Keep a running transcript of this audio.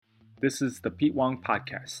This is the Pete Wong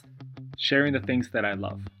Podcast, sharing the things that I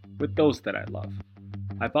love with those that I love.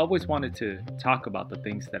 I've always wanted to talk about the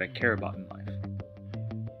things that I care about in life.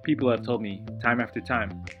 People have told me time after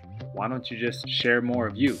time, why don't you just share more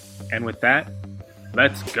of you? And with that,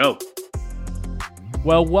 let's go.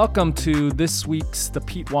 Well, welcome to this week's The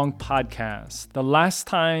Pete Wong Podcast. The last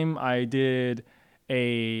time I did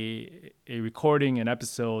a recording, an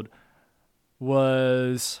episode,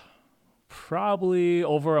 was probably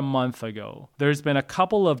over a month ago. There's been a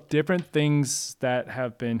couple of different things that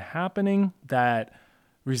have been happening that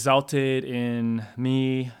resulted in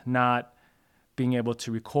me not being able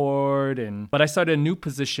to record, but I started a new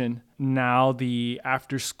position now, the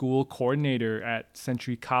after school coordinator at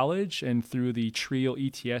Century College and through the TRIO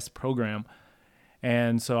ETS program.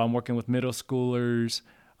 And so I'm working with middle schoolers,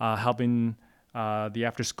 helping the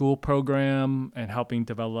after school program and helping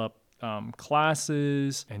develop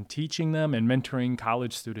classes and teaching them and mentoring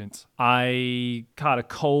college students. I caught a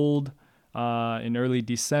cold in early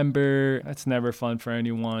December. That's never fun for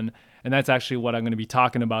anyone. And that's actually what I'm going to be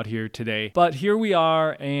talking about here today. But here we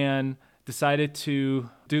are, and decided to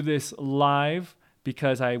do this live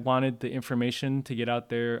because I wanted the information to get out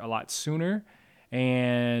there a lot sooner.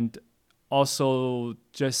 And also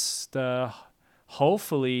just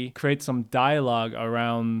hopefully create some dialogue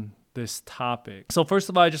around this topic. So first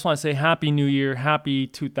of all, I just want to say Happy New Year. Happy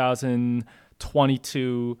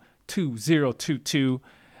 2022, 2022.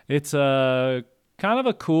 It's a kind of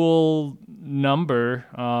a cool number,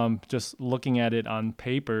 just looking at it on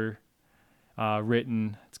paper,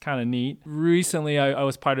 written. It's kind of neat. Recently, I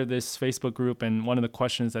was part of this Facebook group, and one of the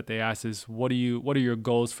questions that they asked is, what are your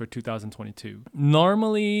goals for 2022?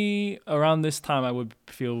 Normally, around this time, I would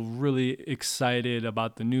feel really excited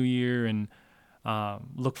about the new year and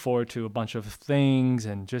look forward to a bunch of things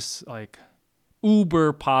and just like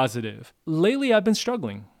uber positive. Lately, I've been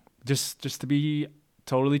struggling. Just to be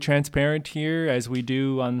totally transparent here, as we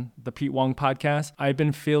do on the Pete Wong Podcast, I've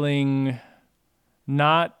been feeling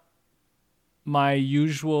not my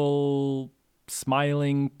usual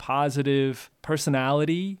smiling, positive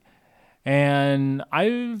personality, and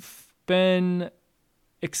I've been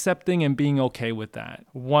accepting and being okay with that.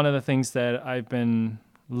 One of the things that I've been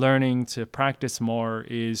learning to practice more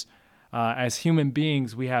is as human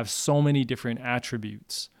beings, we have so many different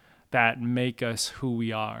attributes that make us who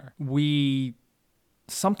we are. We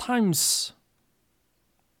sometimes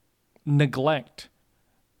neglect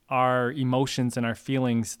our emotions and our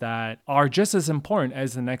feelings that are just as important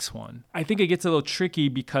as the next one. I think it gets a little tricky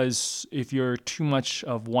because if you're too much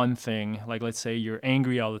of one thing, like let's say you're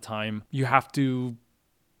angry all the time, you have to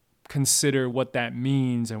consider what that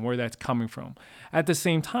means and where that's coming from. At the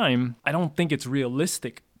same time, I don't think it's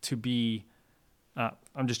realistic to be,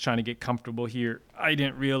 I'm just trying to get comfortable here. I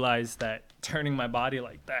didn't realize that turning my body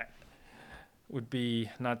like that would be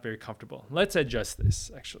not very comfortable. Let's adjust this,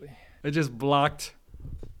 actually. I just blocked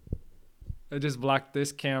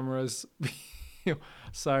this camera's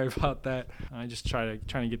sorry about that. I just trying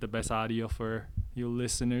to get the best audio for you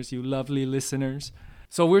listeners, you lovely listeners.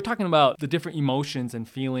 So we're talking about the different emotions and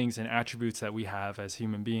feelings and attributes that we have as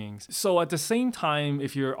human beings. So at the same time,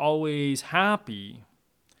 if you're always happy,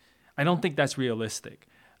 I don't think that's realistic.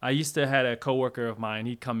 I used to have a coworker of mine.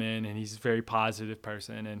 He'd come in and he's a very positive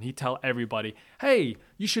person, and he'd tell everybody, "Hey,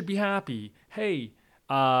 you should be happy. Hey,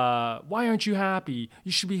 why aren't you happy?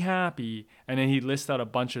 You should be happy." And then he'd list out a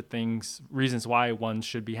bunch of things, reasons why one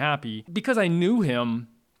should be happy. Because I knew him,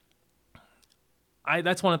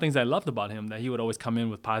 that's one of the things I loved about him, that he would always come in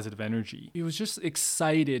with positive energy. He was just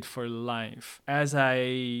excited for life. As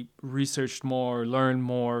I researched more, learned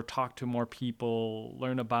more, talked to more people,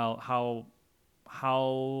 learned about how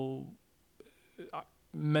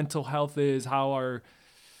mental health is, how our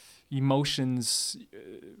emotions,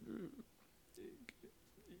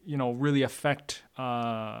 really affect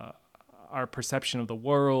our perception of the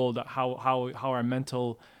world, how our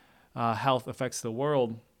mental health affects the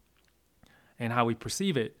world, and how we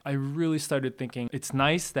perceive it. I really started thinking it's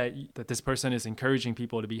nice that this person is encouraging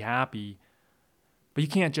people to be happy, but you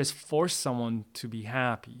can't just force someone to be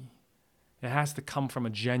happy. It has to come from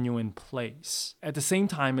a genuine place. At the same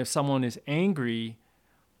time, if someone is angry,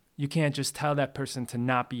 you can't just tell that person to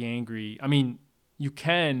not be angry. I mean, you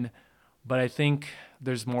can, but I think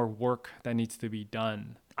there's more work that needs to be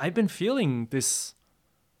done. I've been feeling this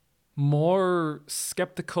more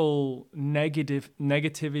skeptical,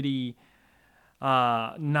 negativity,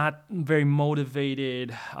 not very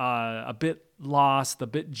motivated, a bit lost, a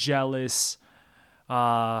bit jealous,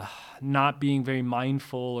 not being very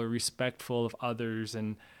mindful or respectful of others.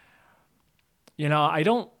 And, I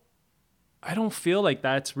don't I don't feel like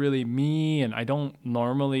that's really me. And I don't,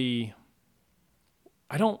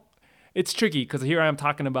 it's tricky because here I am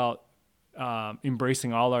talking about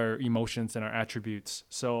embracing all our emotions and our attributes.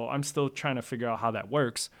 So I'm still trying to figure out how that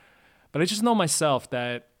works. But I just know myself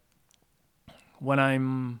that when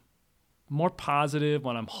I'm more positive,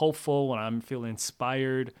 when I'm hopeful, when I'm feeling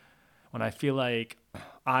inspired, when I feel like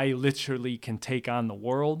I literally can take on the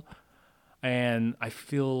world and I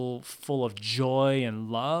feel full of joy and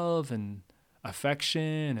love and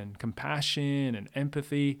affection and compassion and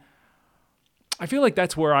empathy, I feel like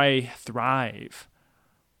that's where I thrive.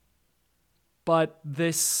 But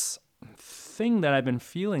this thing that I've been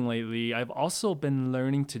feeling lately, I've also been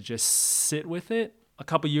learning to just sit with it. A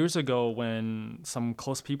couple years ago, when some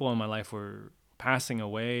close people in my life were passing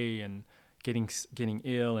away and getting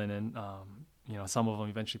ill, and then some of them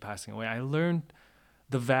eventually passing away, I learned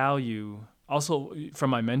the value also from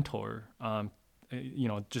my mentor.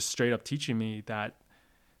 Just straight up teaching me that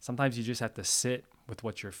sometimes you just have to sit with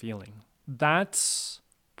what you're feeling. That's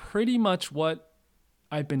pretty much what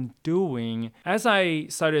I've been doing as I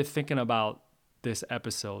started thinking about this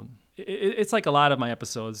episode. It's like a lot of my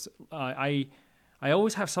episodes. I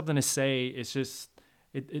always have something to say. It's just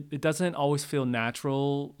it doesn't always feel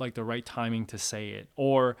natural, like the right timing to say it,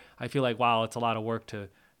 or I feel like wow, it's a lot of work to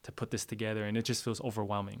put this together, and it just feels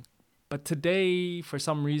overwhelming. But today, for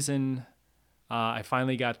some reason, I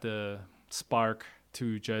finally got the spark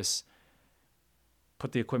to just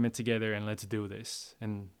put the equipment together and let's do this,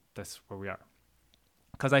 and that's where we are.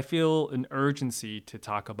 Because I feel an urgency to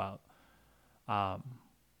talk about um,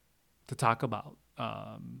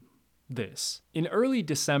 this. In early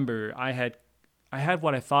December, I had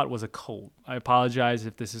what I thought was a cold. I apologize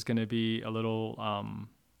if this is going to be a little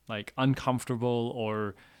like uncomfortable,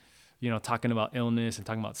 or talking about illness and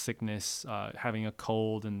talking about sickness, having a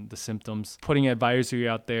cold and the symptoms. Putting advisory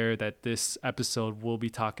out there that this episode will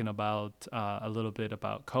be talking about a little bit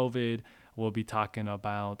about COVID. We'll be talking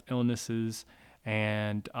about illnesses.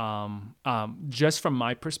 And just from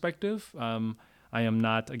my perspective, I'm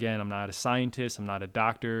not a scientist. I'm not a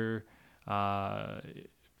doctor.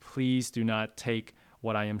 Please do not take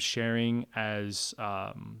what I am sharing as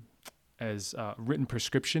written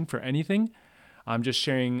prescription for anything. I'm just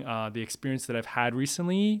sharing the experience that I've had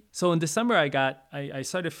recently. So in December, I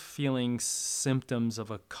started feeling symptoms of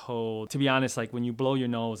a cold. To be honest, like when you blow your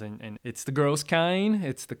nose and it's the gross kind,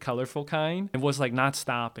 it's the colorful kind. It was like not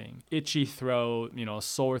stopping. Itchy throat,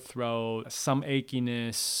 sore throat, some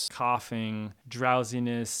achiness, coughing,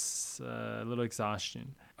 drowsiness, a little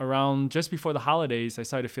exhaustion. Around just before the holidays, I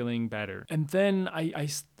started feeling better. And then I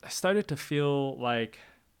started to feel like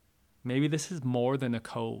maybe this is more than a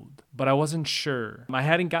cold, but I wasn't sure. I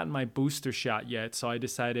hadn't gotten my booster shot yet, so I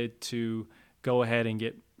decided to go ahead and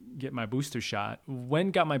get my booster shot.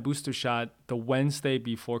 Got my booster shot the Wednesday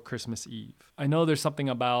before Christmas Eve. I know there's something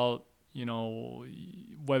about,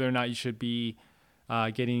 whether or not you should be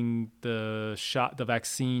getting the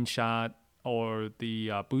vaccine shot or the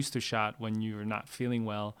booster shot when you're not feeling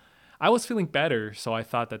well. I was feeling better, so I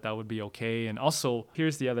thought that would be okay. And also,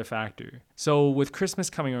 here's the other factor. So with Christmas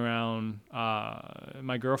coming around,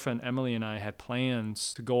 my girlfriend Emily and I had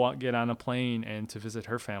plans to go out, get on a plane, and to visit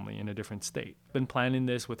her family in a different state. Been planning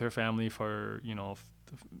this with her family for a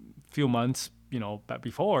few months,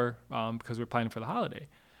 before, because we're planning for the holiday.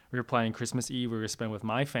 We were planning Christmas Eve, we were spend with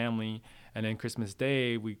my family, and then Christmas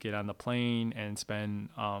Day, we get on the plane and spend,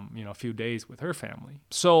 a few days with her family.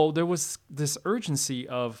 So there was this urgency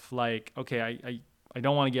of like, okay, I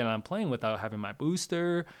don't want to get on a plane without having my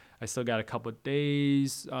booster. I still got a couple of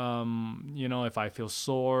days. If I feel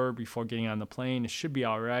sore before getting on the plane, it should be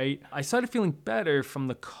all right. I started feeling better from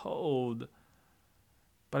the cold,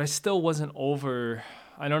 but I still wasn't over.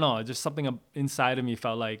 I don't know. Just something inside of me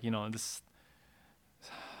felt like, this.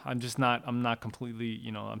 I'm not completely,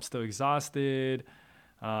 I'm still exhausted.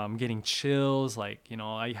 I'm getting chills. Like,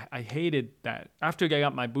 I hated that. After I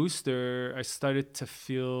got my booster, I started to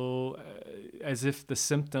feel as if the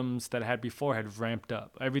symptoms that I had before had ramped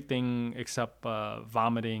up. Everything except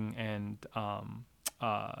vomiting and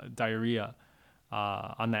diarrhea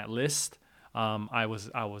on that list. I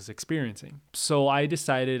was experiencing. So I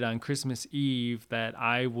decided on Christmas Eve that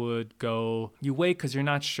I would go. You wait because you're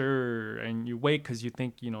not sure, and you wait because you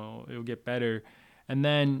think it'll get better, and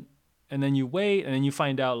then you wait, and then you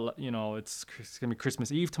find out it's gonna be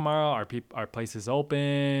Christmas Eve tomorrow. Are places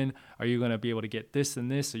open? Are you gonna be able to get this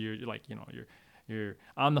and this? So you're like you're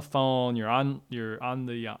on the phone, you're on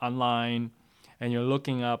the online, and you're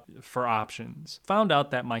looking up for options. Found out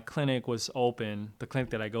that my clinic was open. The clinic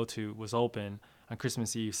that I go to was open on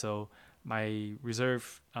Christmas Eve. So my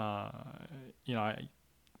reserve,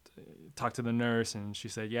 talked to the nurse, and she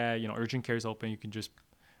said, yeah, urgent care is open. You can just,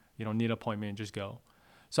 need an appointment, just go.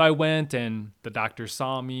 So I went, and the doctor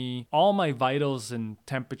saw me. All my vitals and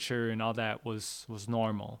temperature and all that was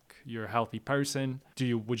normal. You're a healthy person.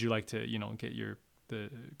 Would you like to, get the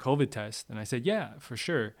COVID test? And I said, yeah, for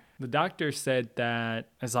sure. The doctor said that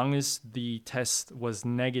as long as the test was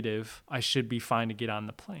negative, I should be fine to get on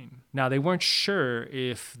the plane. Now, they weren't sure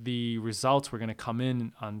if the results were going to come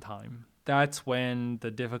in on time. That's when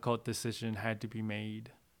the difficult decision had to be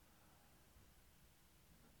made.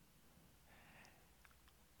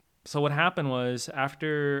 So what happened was,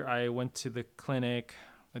 after I went to the clinic,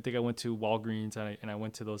 I think I went to Walgreens, and I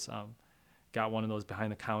went to those, got one of those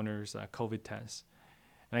behind the counters COVID tests.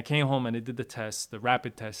 And I came home and I did the test, the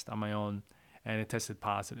rapid test on my own, and it tested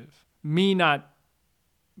positive. Me not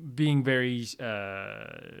being very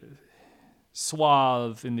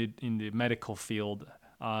suave in the medical field,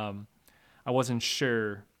 I wasn't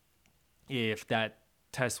sure if that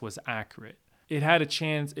test was accurate. It had a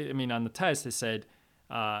chance. On the test it said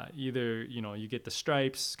either you get the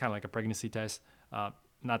stripes, kind of like a pregnancy test.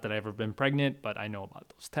 Not that I've ever been pregnant, but I know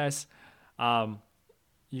about those tests.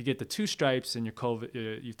 You get the 2 stripes and your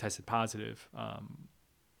COVID, you tested positive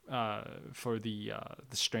for the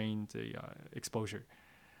strain, the exposure.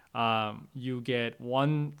 You get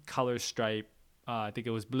 1 color stripe. I think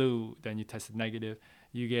it was blue. Then you tested negative.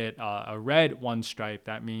 You get a red 1 stripe.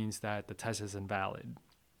 That means that the test is invalid.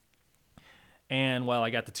 And I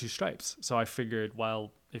got the 2 stripes. So I figured,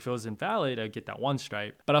 if it was invalid, I'd get that 1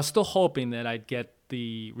 stripe. But I was still hoping that I'd get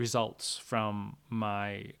the results from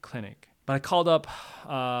my clinic. But I called up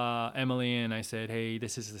Emily and I said, hey,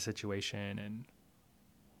 this is the situation.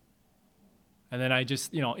 And then I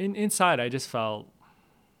just, inside I just felt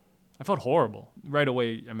horrible. Right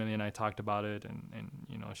away, Emily and I talked about it, and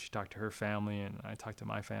she talked to her family and I talked to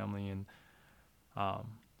my family, and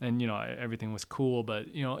everything was cool. But,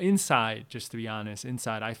 inside, just to be honest,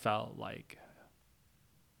 I felt like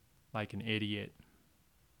an idiot.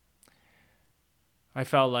 I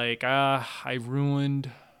felt like I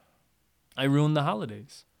ruined the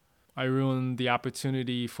holidays. I ruined the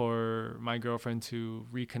opportunity for my girlfriend to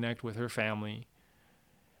reconnect with her family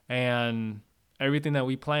and everything that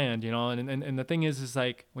we planned, and the thing is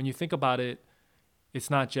like, when you think about it, it's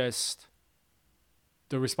not just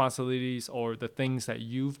the responsibilities or the things that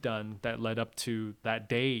you've done that led up to that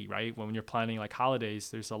day, right? When you're planning like holidays,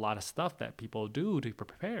 there's a lot of stuff that people do to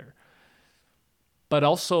prepare. But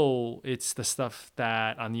also it's the stuff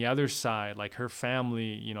that on the other side, like her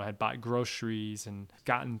family, had bought groceries and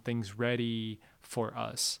gotten things ready for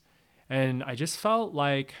us. And I just felt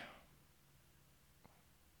like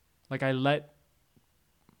I let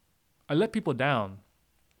people down.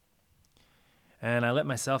 And I let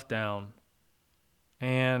myself down.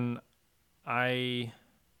 And I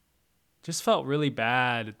just felt really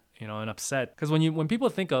bad, and upset. Because when people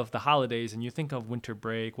think of the holidays and you think of winter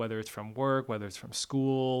break, whether it's from work, whether it's from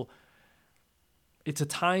school, it's a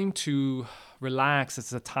time to relax.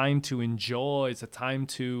 It's a time to enjoy. It's a time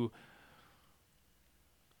to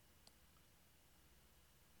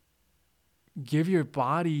give your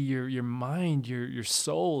body, your mind, your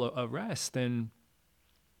soul a rest, and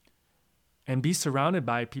be surrounded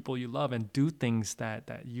by people you love and do things that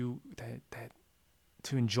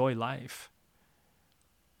to enjoy life.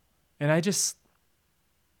 And I just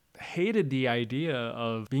hated the idea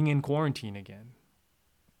of being in quarantine again.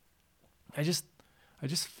 I just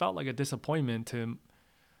felt like a disappointment to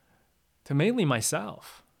mainly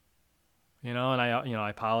myself. And I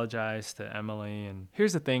apologized to Emily. And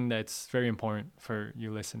here's the thing that's very important for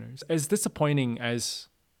you listeners. As disappointing as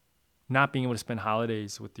not being able to spend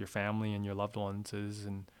holidays with your family and your loved ones is,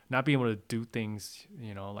 and not being able to do things,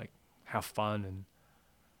 like have fun, and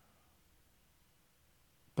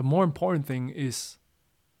the more important thing is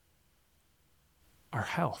our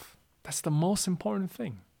health. That's the most important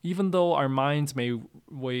thing. Even though our minds may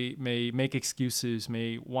make excuses,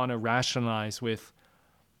 may want to rationalize with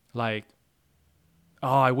like,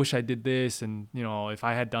 oh, I wish I did this, and if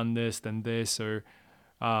I had done this, then this, or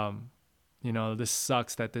this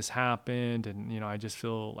sucks that this happened, and I just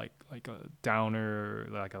feel like a downer,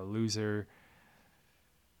 or like a loser.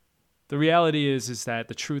 The reality is that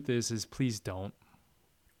the truth is please don't.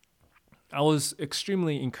 I was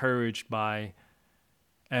extremely encouraged by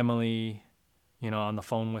Emily, on the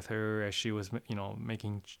phone with her as she was,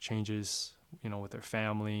 making changes, with her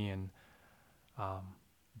family, and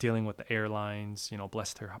dealing with the airlines,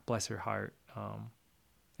 bless her heart.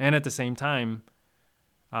 And at the same time,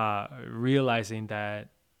 realizing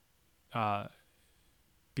that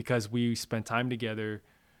because we spent time together,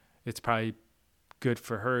 it's probably good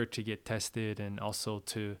for her to get tested and also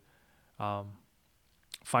to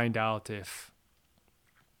find out if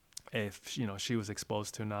she was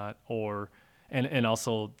exposed to or not, or and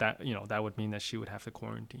also that that would mean that she would have to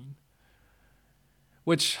quarantine,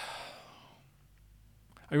 which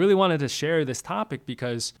I really wanted to share this topic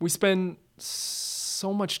because we spend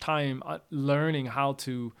so much time learning how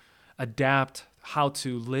to adapt, how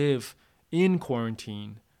to live in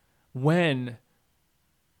quarantine when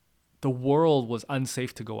the world was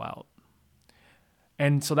unsafe to go out.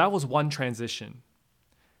 And so that was one transition.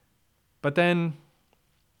 But then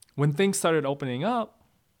when things started opening up,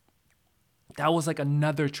 that was like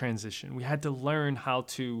another transition. We had to learn how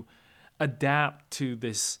to adapt to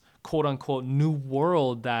this quote unquote new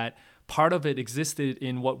world that part of it existed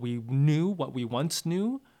in what we knew, what we once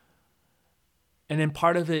knew. And then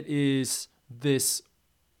part of it is this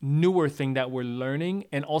newer thing that we're learning.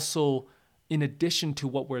 And also, in addition to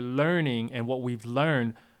what we're learning and what we've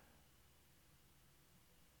learned,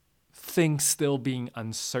 things still being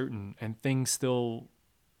uncertain and things still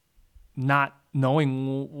not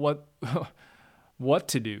knowing what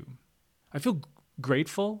to do. I feel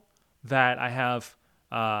grateful that I have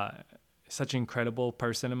such an incredible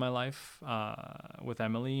person in my life with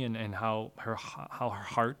Emily, and how her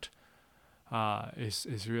heart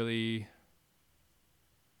is really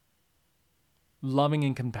loving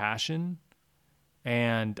and compassion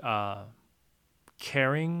and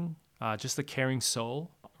caring, just a caring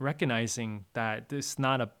soul, recognizing that it's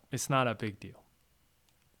not a big deal.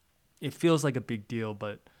 It feels like a big deal,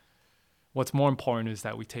 but what's more important is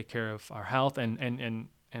that we take care of our health. And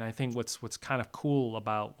I think what's kind of cool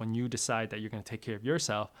about when you decide that you're going to take care of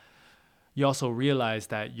yourself, you also realize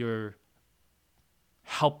that you're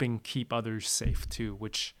helping keep others safe too,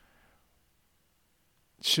 which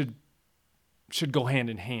should go hand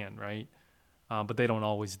in hand, right? But they don't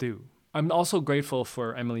always do. I'm also grateful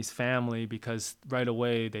for Emily's family because right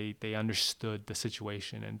away they understood the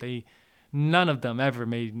situation, and none of them ever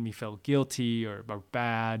made me feel guilty or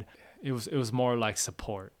bad. It was more like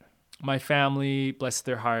support. My family, bless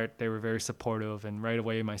their heart, they were very supportive, and right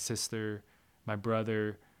away my sister, my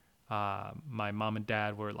brother, my mom and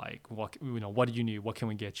dad were like, what do you need? What can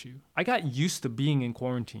we get you? I got used to being in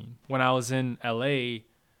quarantine. When I was in LA,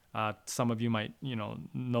 some of you might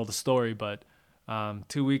know the story, but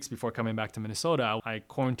 2 weeks before coming back to Minnesota, I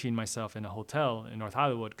quarantined myself in a hotel in North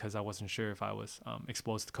Hollywood because I wasn't sure if I was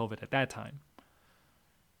exposed to COVID at that time.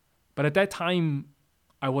 But at that time,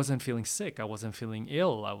 I wasn't feeling sick. I wasn't feeling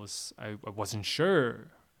ill. I wasn't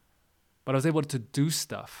sure. But I was able to do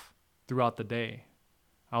stuff throughout the day.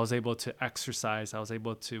 I was able to exercise. I was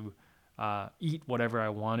able to eat whatever I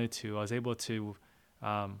wanted to. I was able to,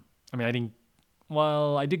 I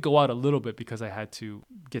did go out a little bit because I had to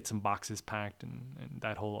get some boxes packed and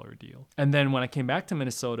that whole ordeal. And then when I came back to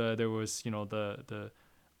Minnesota, there was, the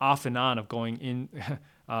off and on of going in,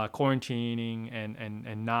 quarantining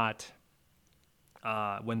and not,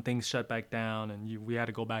 when things shut back down and we had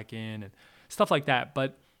to go back in and stuff like that.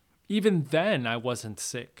 But even then I wasn't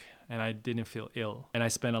sick and I didn't feel ill. And I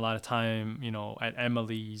spent a lot of time, at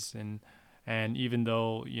Emily's, and even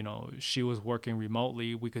though, she was working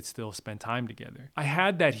remotely, we could still spend time together. I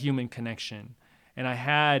had that human connection and I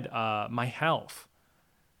had my health.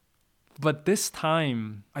 But this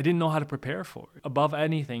time, I didn't know how to prepare for it. Above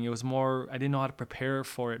anything, it was more, I didn't know how to prepare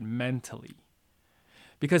for it mentally.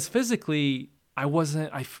 Because physically,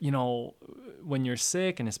 when you're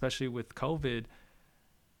sick, and especially with COVID,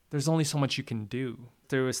 there's only so much you can do.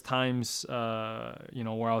 There was times, where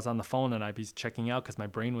I was on the phone and I'd be checking out because my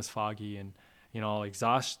brain was foggy and,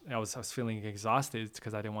 I was feeling exhausted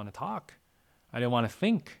because I didn't want to talk. I didn't want to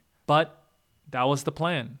think. But that was the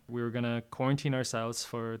plan. We were going to quarantine ourselves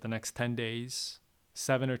for the next 10 days,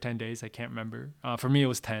 7 or 10 days. I can't remember. For me, it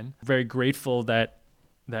was 10. Very grateful that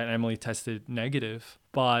Emily tested negative,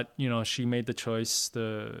 but she made the choice,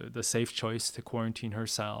 the safe choice to quarantine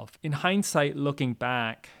herself. In hindsight, looking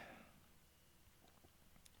back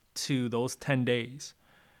to those 10 days,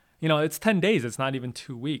 it's 10 days. It's not even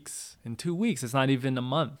 2 weeks. In 2 weeks, it's not even a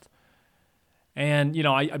month. And,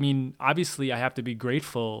 obviously I have to be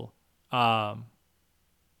grateful, in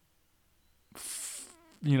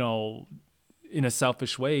a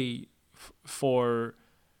selfish way for,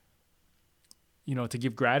 to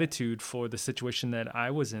give gratitude for the situation that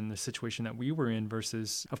I was in, the situation that we were in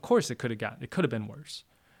versus, of course, it could have been worse.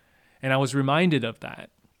 And I was reminded of that.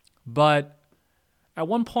 But at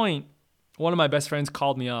one point, one of my best friends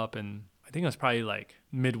called me up, and I think it was probably like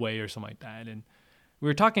midway or something like that. And we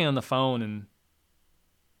were talking on the phone, and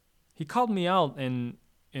he called me out, and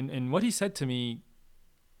what he said to me,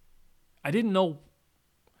 I didn't know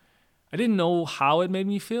I didn't know how it made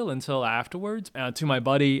me feel until afterwards. To my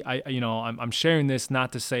buddy, I'm sharing this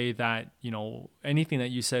not to say that, anything that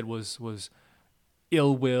you said was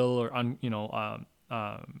ill will or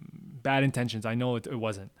bad intentions. I know it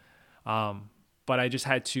wasn't. But I just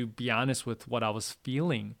had to be honest with what I was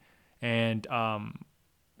feeling. And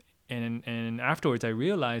afterwards I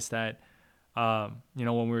realized that, when we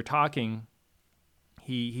were talking,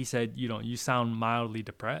 he said, you sound mildly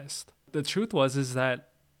depressed. The truth is that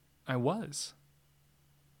I was.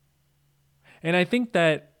 And I think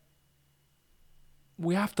that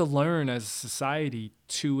we have to learn as a society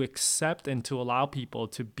to accept and to allow people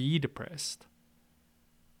to be depressed.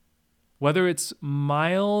 Whether it's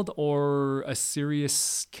mild or a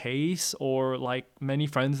serious case, or like many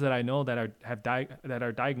friends that I know that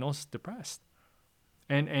are diagnosed depressed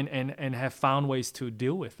and have found ways to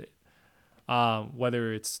deal with it.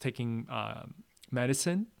 Whether it's taking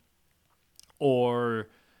medicine or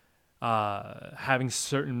having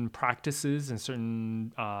certain practices and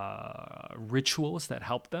certain rituals that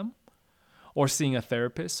help them, or seeing a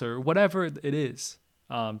therapist, or whatever it is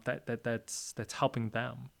that's helping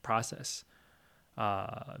them process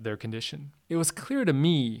their condition. It was clear to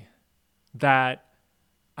me that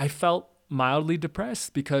I felt mildly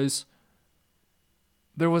depressed because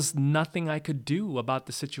there was nothing I could do about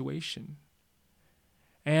the situation.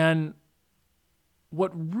 And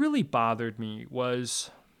what really bothered me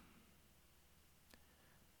was,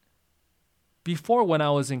 before, when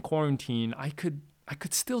I was in quarantine, I could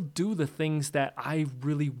still do the things that I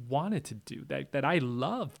really wanted to do, that I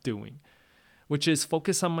love doing, which is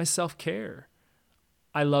focus on my self-care.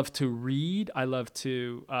 I love to read. I love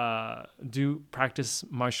to practice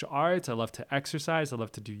martial arts. I love to exercise. I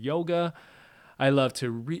love to do yoga. I love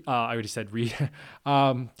to read. I already said read.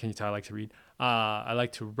 Can you tell I like to read? I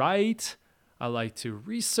like to write. I like to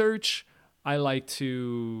research. I like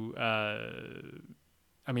to...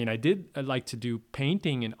 I'd like to do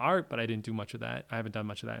painting and art, but I didn't do much of that. I haven't done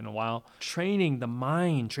much of that in a while. Training the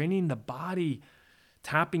mind, training the body,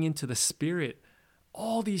 tapping into the spirit,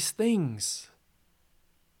 all these things.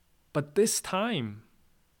 But this time,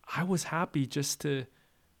 I was happy just to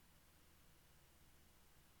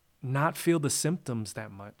not feel the symptoms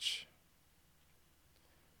that much.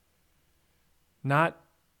 Not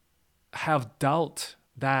have doubt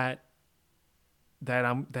that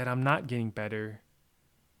I'm not getting better,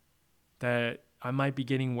 that I might be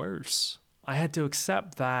getting worse. I had to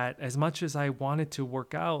accept that as much as I wanted to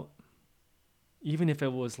work out, even if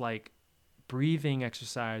it was like breathing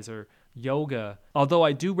exercise or yoga, although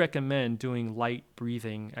I do recommend doing light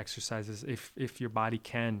breathing exercises if your body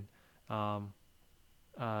can,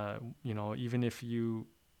 even if you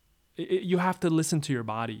have to listen to your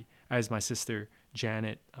body, as my sister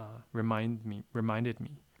Janet reminded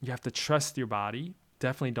me. You have to trust your body.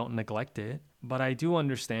 Definitely don't neglect it. But I do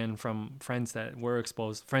understand from friends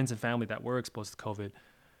and family that were exposed to COVID,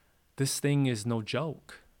 this thing is no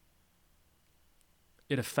joke.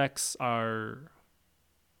 It affects our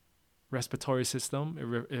respiratory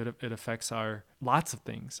system. It affects our lots of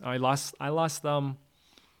things. I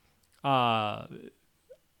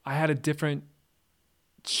had a different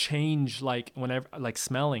change, like whenever, like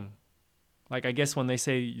smelling. Like, I guess when they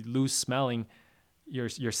say you lose smelling, your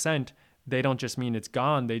scent, they don't just mean it's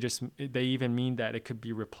gone. They even mean that it could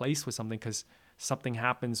be replaced with something, because something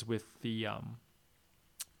happens with the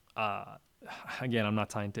again, I'm not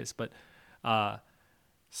a scientist, but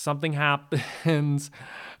something happens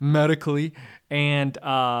medically, and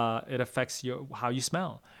it affects how you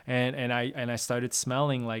smell. And I started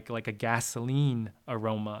smelling like a gasoline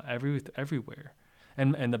aroma everywhere.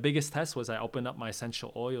 And the biggest test was I opened up my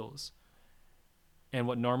essential oils, and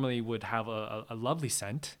what normally would have a lovely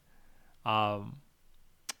scent, I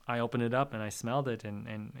opened it up and I smelled it,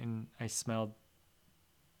 and I smelled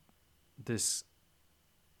this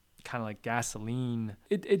kind of like gasoline.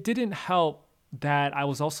 It didn't help that I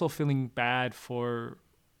was also feeling bad for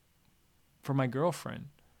my girlfriend.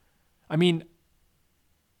 I mean,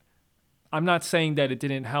 I'm not saying that it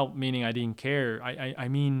didn't help, meaning I didn't care. I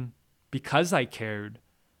mean, because I cared,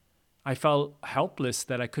 I felt helpless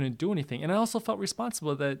that I couldn't do anything. And I also felt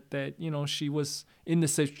responsible that she was in the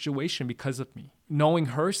situation because of me. Knowing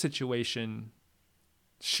her situation,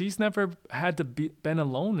 she's never had to been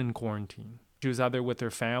alone in quarantine. She was either with her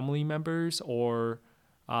family members or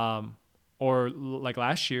like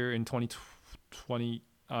last year in 2020,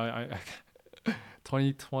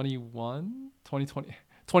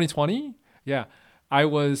 2020, yeah, I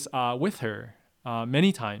was with her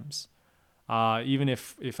many times. Even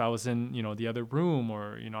if I was in, the other room,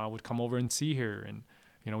 or, I would come over and see her, and,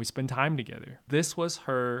 we spend time together. This was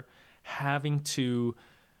her having to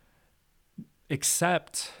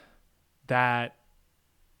accept that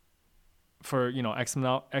for, X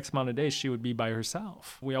amount of days, she would be by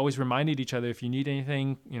herself. We always reminded each other, if you need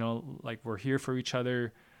anything, like, we're here for each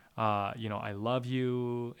other. I love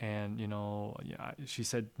you. And, yeah, she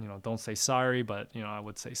said, don't say sorry, but, I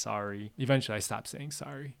would say sorry. Eventually I stopped saying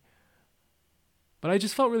sorry. But I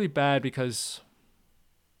just felt really bad because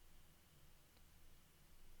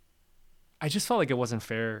I just felt like it wasn't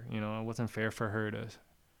fair. It wasn't fair for her to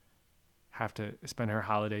have to spend her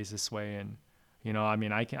holidays this way. And,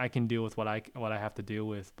 I can deal with what I have to deal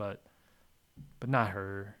with, but not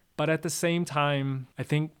her. But at the same time, I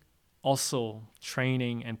think also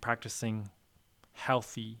training and practicing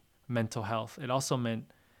healthy mental health, it also meant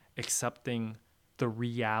accepting the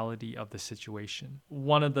reality of the situation.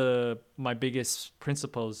 One of my biggest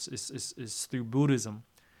principles is through Buddhism,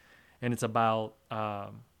 and it's about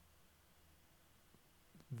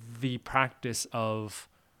the practice of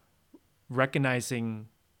recognizing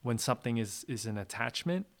when something is an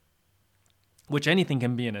attachment, which anything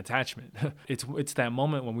can be an attachment. It's that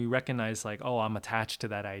moment when we recognize, like, oh, I'm attached to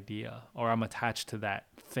that idea, or I'm attached to that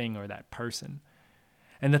thing or that person.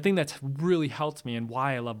 And the thing that's really helped me, and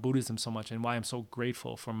why I love Buddhism so much, and why I'm so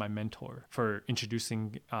grateful for my mentor for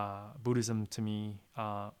introducing Buddhism to me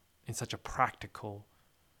in such a practical,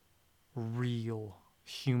 real,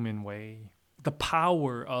 human way. The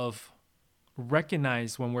power of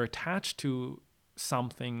recognize when we're attached to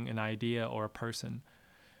something, an idea, or a person.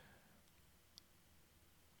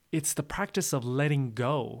 It's the practice of letting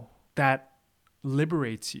go that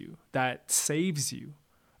liberates you, that saves you,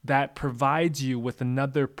 that provides you with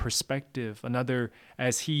another perspective, another,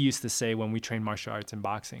 as he used to say when we trained martial arts and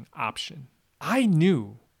boxing, option. I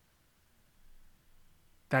knew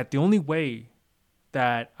that the only way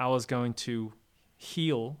that I was going to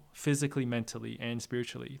heal physically, mentally, and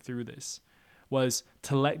spiritually through this was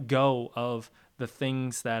to let go of the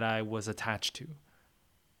things that I was attached to.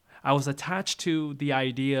 I was attached to the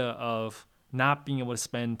idea of not being able to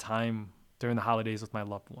spend time during the holidays with my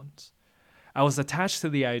loved ones. I was attached to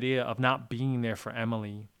the idea of not being there for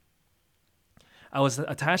Emily. I was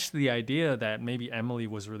attached to the idea that maybe Emily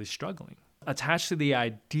was really struggling. Attached to the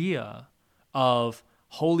idea of,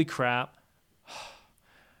 holy crap,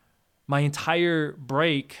 my entire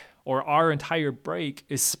break, or our entire break,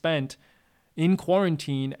 is spent in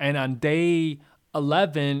quarantine, and on day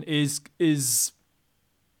 11 is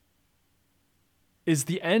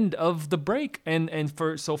the end of the break. And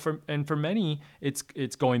for many,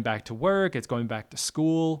 it's going back to work, it's going back to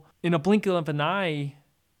school. In a blink of an eye,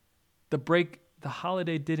 the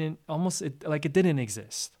holiday didn't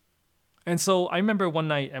exist. And so I remember one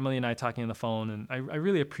night Emily and I talking on the phone, and I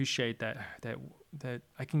really appreciate that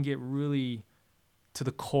I can get really to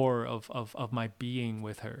the core of my being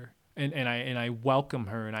with her. And I welcome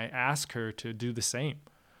her, and I ask her to do the same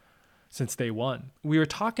since day one. We were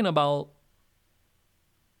talking about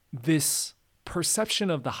this perception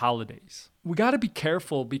of the holidays. We got to be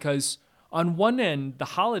careful, because on one end, the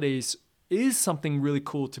holidays is something really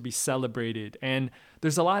cool to be celebrated. And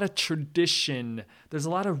there's a lot of tradition. There's a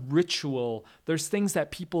lot of ritual. There's things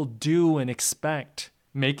that people do and expect.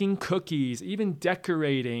 Making cookies, even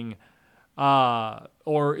decorating,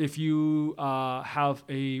 or if you have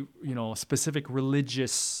a specific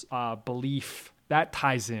religious belief, that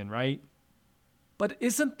ties in, right? But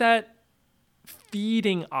isn't that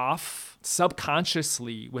feeding off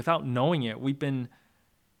subconsciously, without knowing it? We've been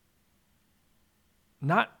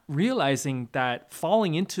not realizing that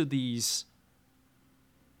falling into these,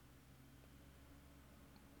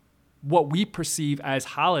 what we perceive as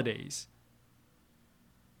holidays,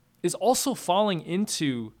 is also falling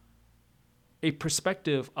into a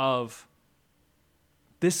perspective of,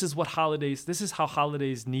 this is how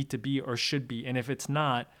holidays need to be or should be. And if it's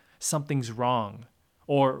not, something's wrong,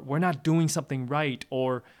 or we're not doing something right,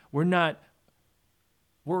 or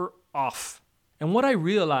we're off. And what I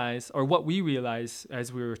realized, or what we realized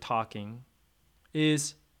as we were talking,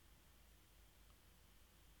 is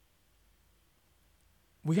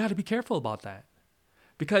we got to be careful about that,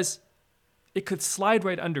 because it could slide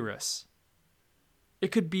right under us.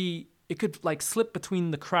 It could like slip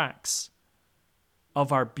between the cracks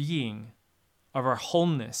of our being, of our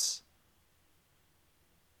wholeness,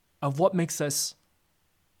 of what makes us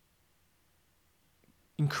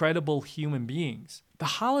incredible human beings. The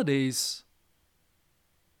holidays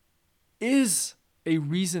is a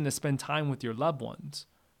reason to spend time with your loved ones.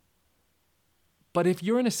 But if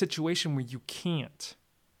you're in a situation where you can't,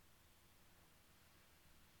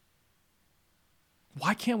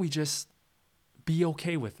 why can't we just be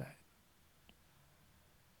okay with that?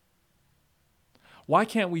 Why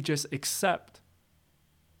can't we just accept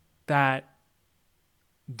that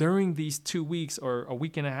during these 2 weeks or a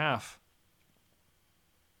week and a half,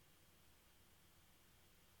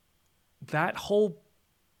 that whole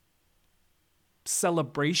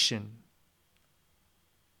celebration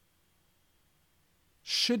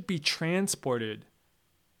should be transported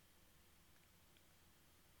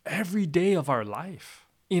every day of our life,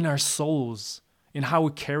 in our souls, in how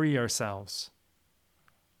we carry ourselves.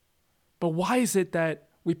 But why is it that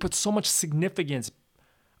we put so much significance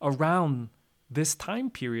around this time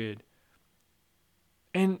period?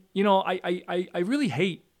 And, I really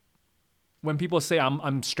hate when people say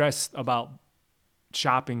I'm stressed about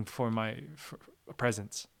shopping for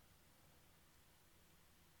presents.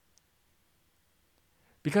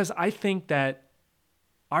 Because I think that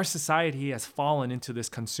our society has fallen into this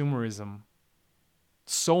consumerism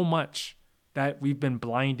so much that we've been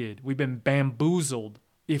blinded, we've been bamboozled.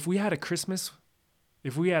 If we had a Christmas,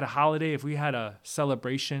 if we had a holiday, if we had a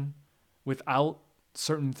celebration without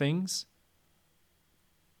certain things,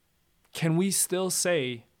 can we still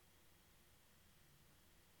say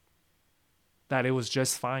that it was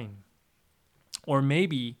just fine? Or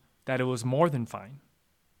maybe that it was more than fine?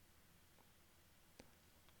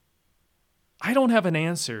 I don't have an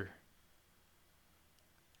answer.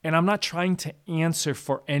 And I'm not trying to answer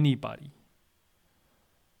for anybody.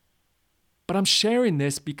 But I'm sharing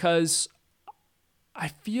this because I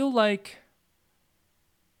feel like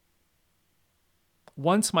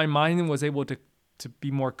once my mind was able to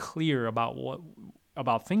be more clear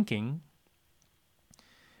about thinking,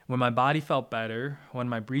 when my body felt better, when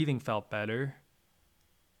my breathing felt better,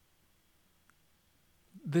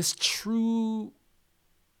 this true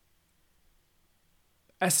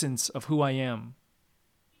essence of who I am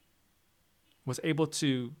was able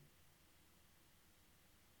to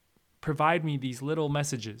provide me these little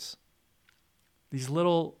messages, these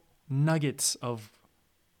little nuggets of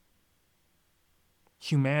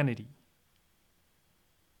humanity.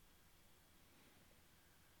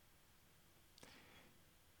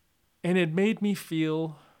 And it made me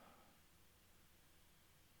feel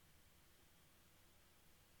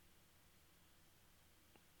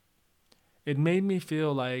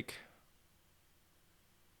like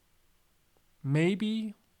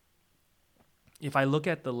maybe if I look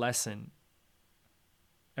at the lesson,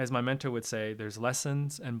 as my mentor would say, there's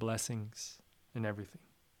lessons and blessings in everything.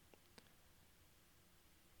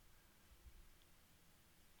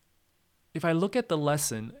 If I look at the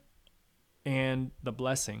lesson and the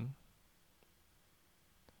blessing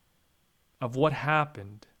of what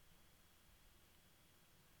happened,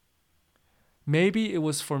 maybe it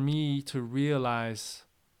was for me to realize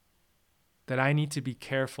that I need to be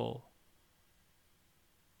careful,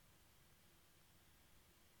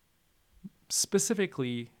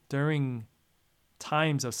 specifically during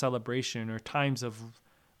times of celebration or times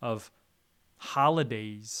of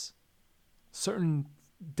holidays, certain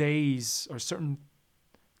days or certain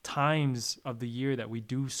times of the year that we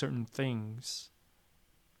do certain things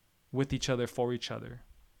with each other, for each other.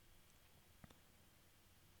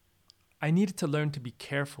 I needed to learn to be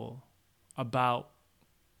careful about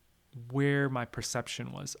where my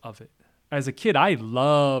perception was of it. As a kid, I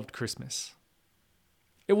loved Christmas.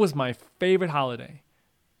 It was my favorite holiday.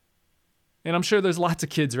 And I'm sure there's lots of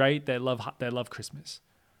kids, right, that love Christmas.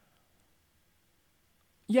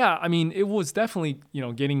 Yeah, I mean, it was definitely,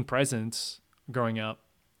 getting presents growing up.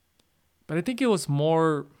 But I think it was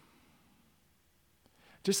more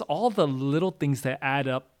just all the little things that add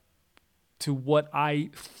up to what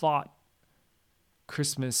I thought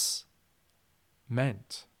Christmas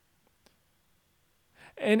meant.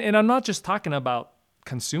 And I'm not just talking about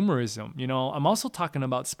consumerism, I'm also talking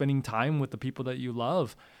about spending time with the people that you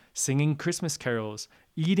love, singing Christmas carols,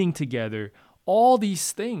 eating together, all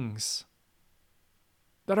these things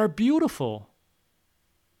that are beautiful,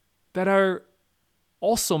 that are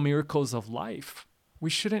also miracles of life.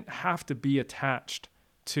 We shouldn't have to be attached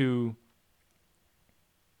to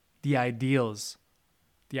the ideals,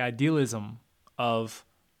 the idealism of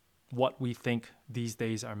what we think these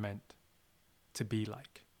days are meant to be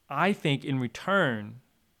like. I think in return,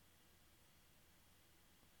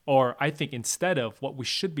 or I think instead of, what we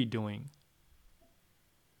should be doing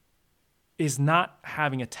is not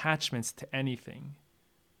having attachments to anything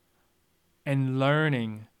and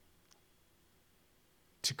learning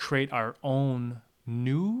to create our own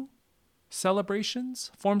new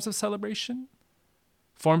celebrations, forms of celebration,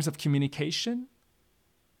 forms of communication,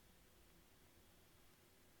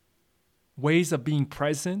 ways of being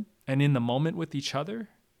present and in the moment with each other.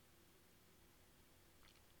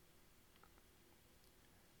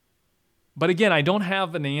 But again, I don't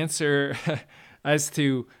have an answer as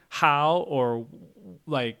to how or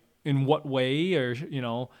in what way, or,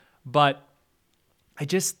 but I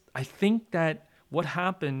think that what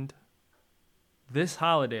happened this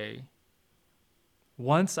holiday,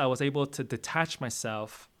 once I was able to detach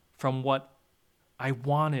myself from what I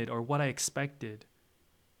wanted or what I expected,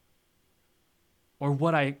 or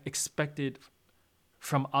what I expected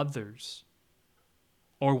from others,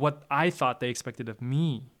 or what I thought they expected of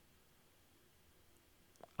me,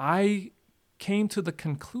 I came to the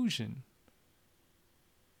conclusion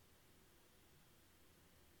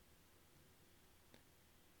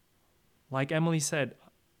like Emily said,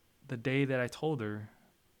 the day that I told her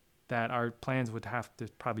that our plans would have to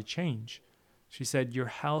probably change, she said, your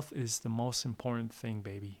health is the most important thing,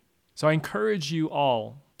 baby. So I encourage you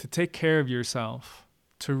all to take care of yourself,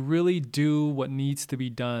 to really do what needs to be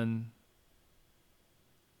done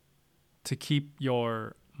to keep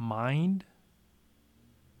your mind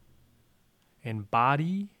and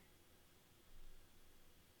body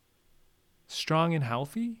strong and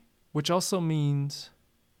healthy, which also means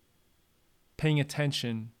paying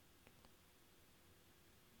attention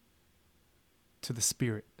to the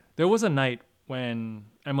spirit. There was a night when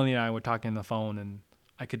Emily and I were talking on the phone, and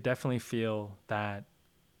I could definitely feel that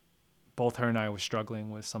both her and I were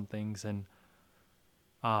struggling with some things. And,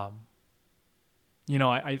 I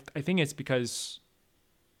think it's because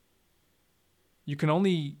you can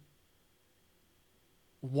only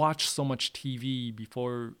watch so much TV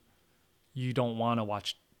before you don't want to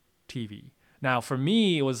watch TV. Now, for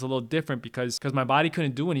me, it was a little different because my body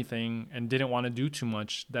couldn't do anything and didn't want to do too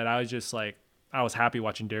much, that I was just like, I was happy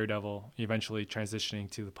watching Daredevil, eventually transitioning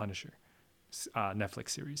to The Punisher,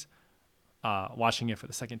 Netflix series, watching it for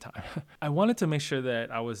the second time. I wanted to make sure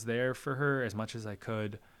that I was there for her as much as I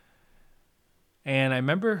could. And I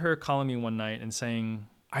remember her calling me one night and saying,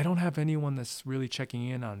 I don't have anyone that's really checking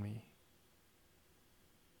in on me.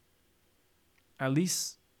 At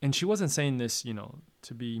least, and she wasn't saying this,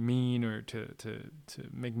 to be mean or to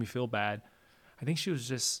make me feel bad. I think she was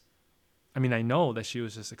just, I know that she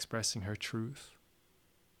was just expressing her truth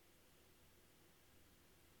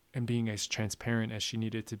and being as transparent as she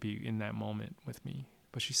needed to be in that moment with me.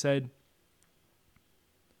 But she said,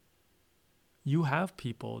 you have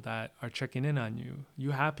people that are checking in on you.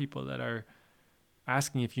 You have people that are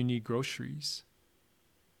asking if you need groceries.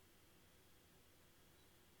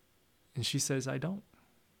 And she says, I don't.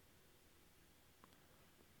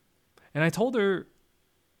 And I told her,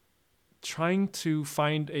 trying to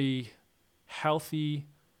find a healthy,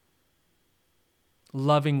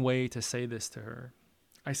 loving way to say this to her.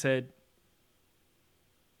 I said,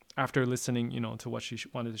 after listening, to what she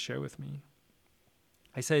wanted to share with me,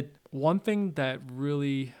 I said, one thing that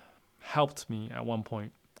really helped me at one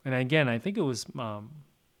point, and again, I think it was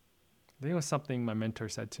something my mentor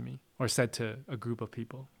said to me, or said to a group of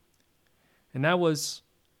people. And that was,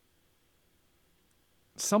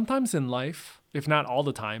 sometimes in life, if not all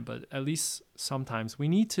the time, but at least sometimes, we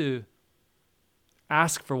need to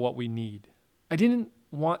ask for what we need. I didn't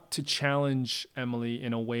want to challenge Emily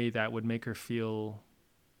in a way that would make her feel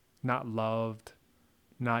not loved,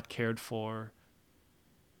 not cared for,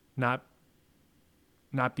 not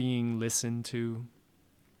being listened to.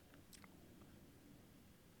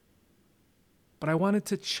 But I wanted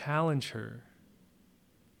to challenge her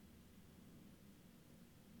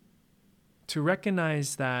to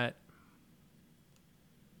recognize that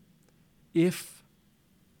if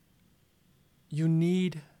you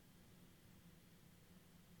need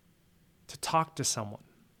to talk to someone,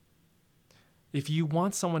 if you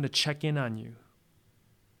want someone to check in on you,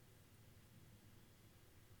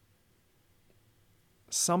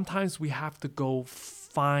 sometimes we have to go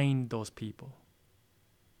find those people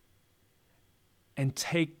and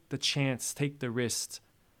take the chance, take the risk,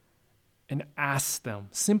 and ask them,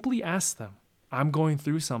 simply ask them, I'm going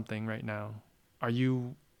through something right now. Are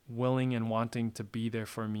you willing and wanting to be there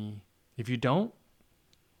for me? If you don't,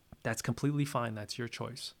 that's completely fine. That's your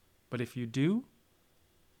choice. But if you do,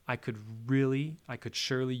 I could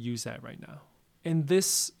surely use that right now. And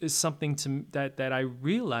this is something that I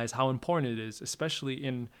realize how important it is,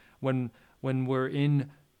 especially when we're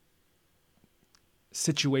in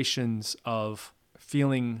situations of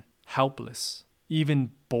feeling helpless,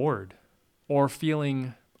 even bored, or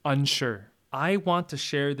feeling unsure. I want to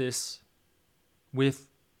share this with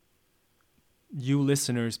you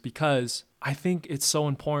listeners because I think it's so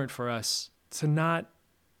important for us to not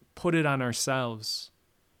put it on ourselves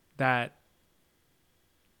that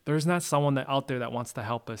there's not someone out there that wants to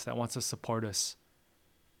help us, that wants to support us,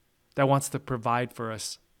 that wants to provide for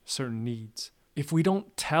us certain needs. If we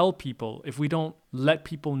don't tell people, if we don't let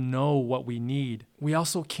people know what we need, we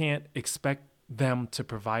also can't expect them to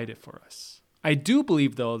provide it for us. I do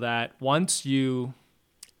believe, though, that once you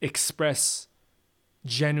express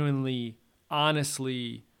genuinely,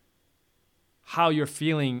 honestly, how you're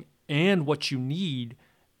feeling and what you need,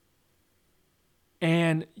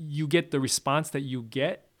 and you get the response that you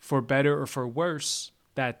get, for better or for worse,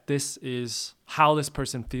 that this is how this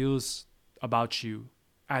person feels about you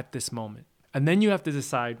at this moment. And then you have to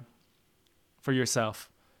decide for yourself,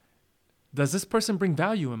 does this person bring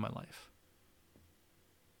value in my life?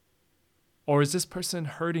 Or is this person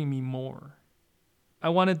hurting me more? I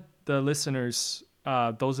wanted the listeners,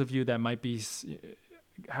 those of you that might be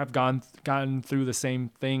have gotten through the same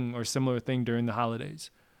thing or similar thing during the holidays,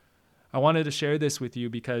 I wanted to share this with you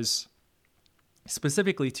because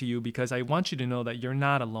specifically to you, because I want you to know that you're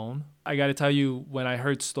not alone. I got to tell you, when I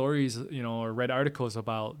heard stories, or read articles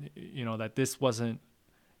about, that this wasn't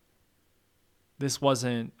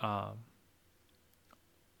a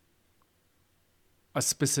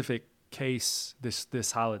specific case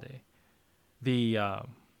this holiday. The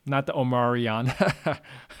not the Omarion.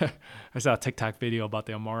 I saw a TikTok video about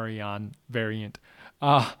the Omarion variant,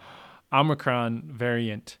 Omicron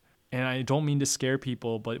variant. And I don't mean to scare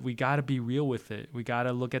people, but we got to be real with it. We got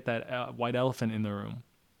to look at that white elephant in the room.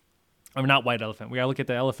 I mean, not white elephant. We got to look at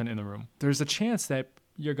the elephant in the room. There's a chance that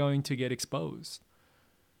you're going to get exposed.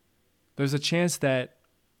 There's a chance that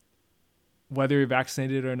whether you're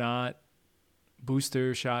vaccinated or not,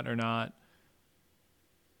 booster shot or not,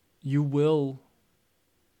 you will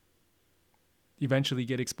eventually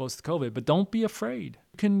get exposed to COVID. But don't be afraid.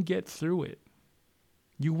 You can get through it.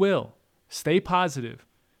 You will. Stay positive.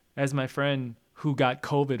 As my friend who got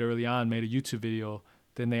COVID early on made a YouTube video,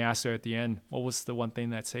 then they asked her at the end, what was the one thing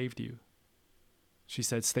that saved you? She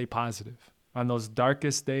said, stay positive. On those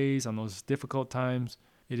darkest days, on those difficult times,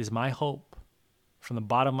 it is my hope from the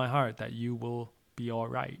bottom of my heart that you will be all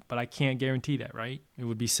right. But I can't guarantee that, right? It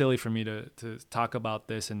would be silly for me to talk about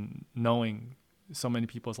this and knowing so many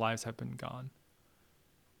people's lives have been gone.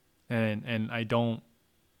 And I'm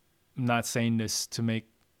not saying this to make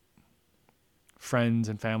friends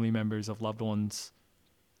and family members of loved ones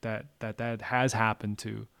that has happened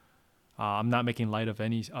to. I'm not making light of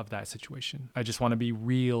any of that situation. I just want to be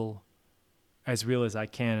real as I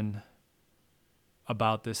can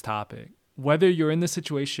about this topic. Whether you're in this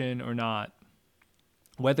situation or not,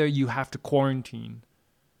 whether you have to quarantine,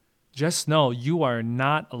 just know you are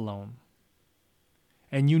not alone.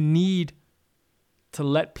 And you need to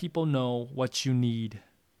let people know what you need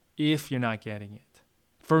if you're not getting it.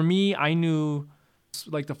 For me, I knew,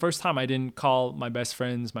 like, the first time I didn't call my best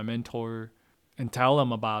friends, my mentor, and tell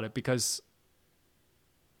them about it, because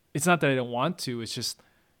it's not that I don't want to. It's just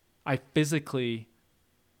I physically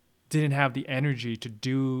didn't have the energy to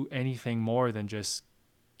do anything more than just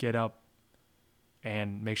get up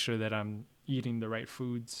and make sure that I'm eating the right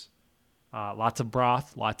foods. Lots of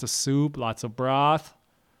broth, lots of soup, lots of broth.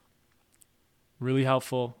 Really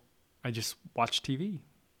helpful. I just watched TV,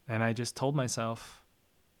 and I just told myself,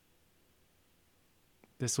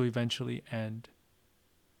 this will eventually end.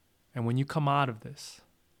 And when you come out of this,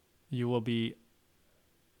 you will be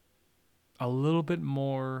a little bit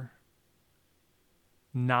more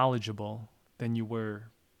knowledgeable than you were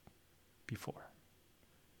before.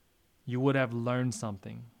 You would have learned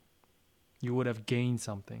something. You would have gained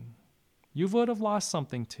something. You would have lost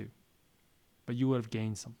something too, but you would have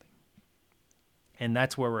gained something. And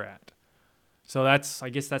that's where we're at. So I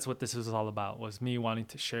guess that's what this is all about, was me wanting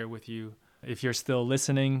to share with you. If you're still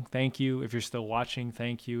listening, thank you. If you're still watching,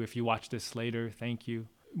 thank you. If you watch this later, thank you.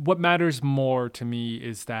 What matters more to me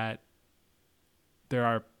is that there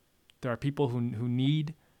are people who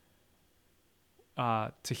need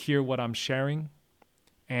to hear what I'm sharing.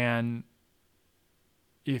 And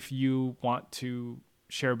if you want to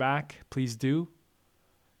share back, please do.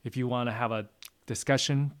 If you want to have a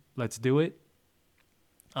discussion, let's do it.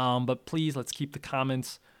 But please, let's keep the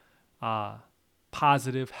comments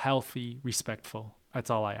positive, healthy, respectful. That's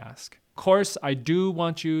all I ask. Of course, I do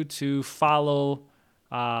want you to follow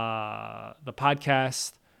the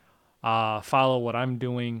podcast, follow what I'm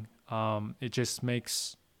doing. It just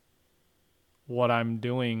makes what I'm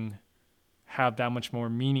doing have that much more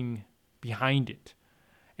meaning behind it.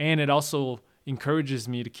 And it also encourages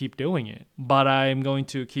me to keep doing it. But I'm going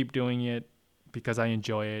to keep doing it because I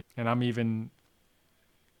enjoy it. And I'm even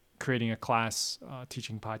creating a class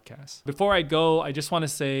teaching podcasts. Before I go, I just want to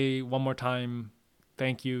say one more time,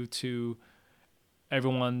 thank you to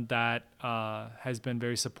everyone that has been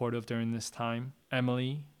very supportive during this time.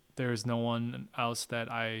 Emily, there is no one else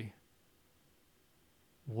that I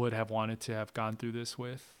would have wanted to have gone through this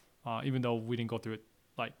with, even though we didn't go through it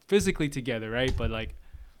like physically together, right? But like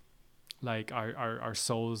our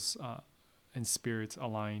souls and spirits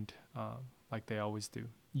aligned like they always do.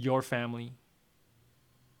 Your family,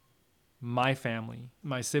 my family,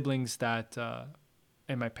 my siblings that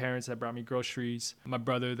and my parents that brought me groceries, my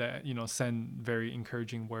brother that, sent very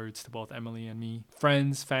encouraging words to both Emily and me,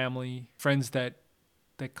 friends, family, friends that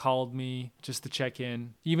called me just to check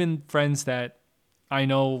in, even friends that I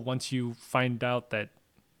know once you find out that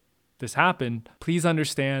this happened, please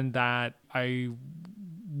understand that I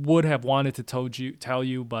would have wanted to tell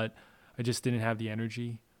you, but I just didn't have the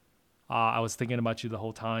energy. I was thinking about you the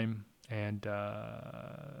whole time, and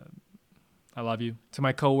I love you. To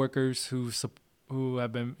my coworkers who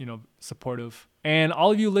have been, supportive, and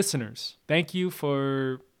all of you listeners, thank you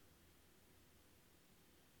for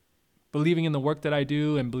believing in the work that I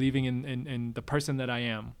do and believing in the person that I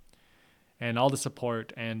am, and all the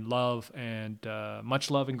support and love, and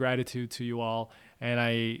much love and gratitude to you all. And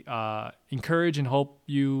I encourage and hope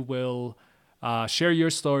you will share your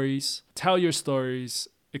stories, tell your stories,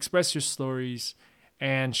 express your stories,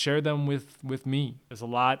 and share them with me. There's a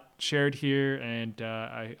lot shared here, and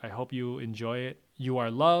I hope you enjoy it. You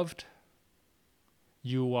are loved.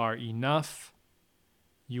 You are enough.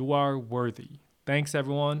 You are worthy. Thanks,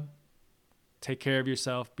 everyone. Take care of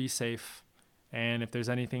yourself. Be safe. And if there's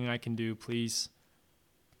anything I can do, please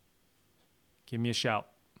give me a shout.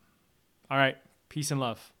 All right. Peace and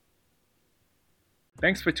love.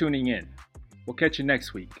 Thanks for tuning in. We'll catch you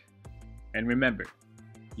next week. And remember,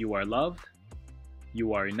 you are loved,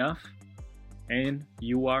 you are enough, and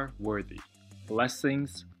you are worthy.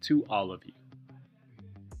 Blessings to all of you.